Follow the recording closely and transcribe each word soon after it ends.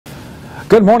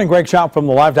Good morning, Greg Schaub from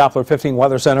the Live Doppler 15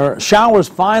 Weather Center. Showers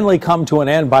finally come to an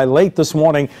end by late this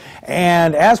morning,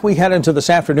 and as we head into this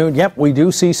afternoon, yep, we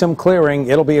do see some clearing.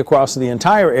 It'll be across the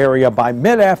entire area by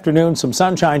mid-afternoon, some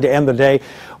sunshine to end the day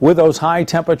with those high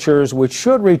temperatures, which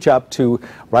should reach up to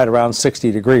right around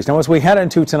 60 degrees. Now, as we head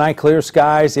into tonight, clear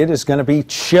skies, it is going to be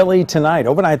chilly tonight.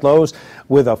 Overnight lows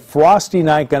with a frosty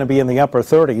night going to be in the upper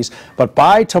 30s, but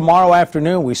by tomorrow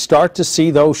afternoon, we start to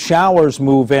see those showers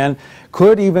move in.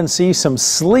 Could even see some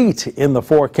sleet in the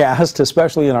forecast,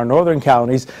 especially in our northern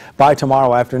counties by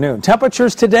tomorrow afternoon.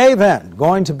 Temperatures today then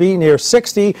going to be near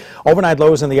 60, overnight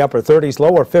lows in the upper 30s,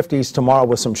 lower 50s tomorrow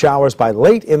with some showers by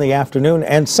late in the afternoon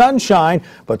and sunshine,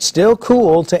 but still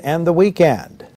cool to end the weekend.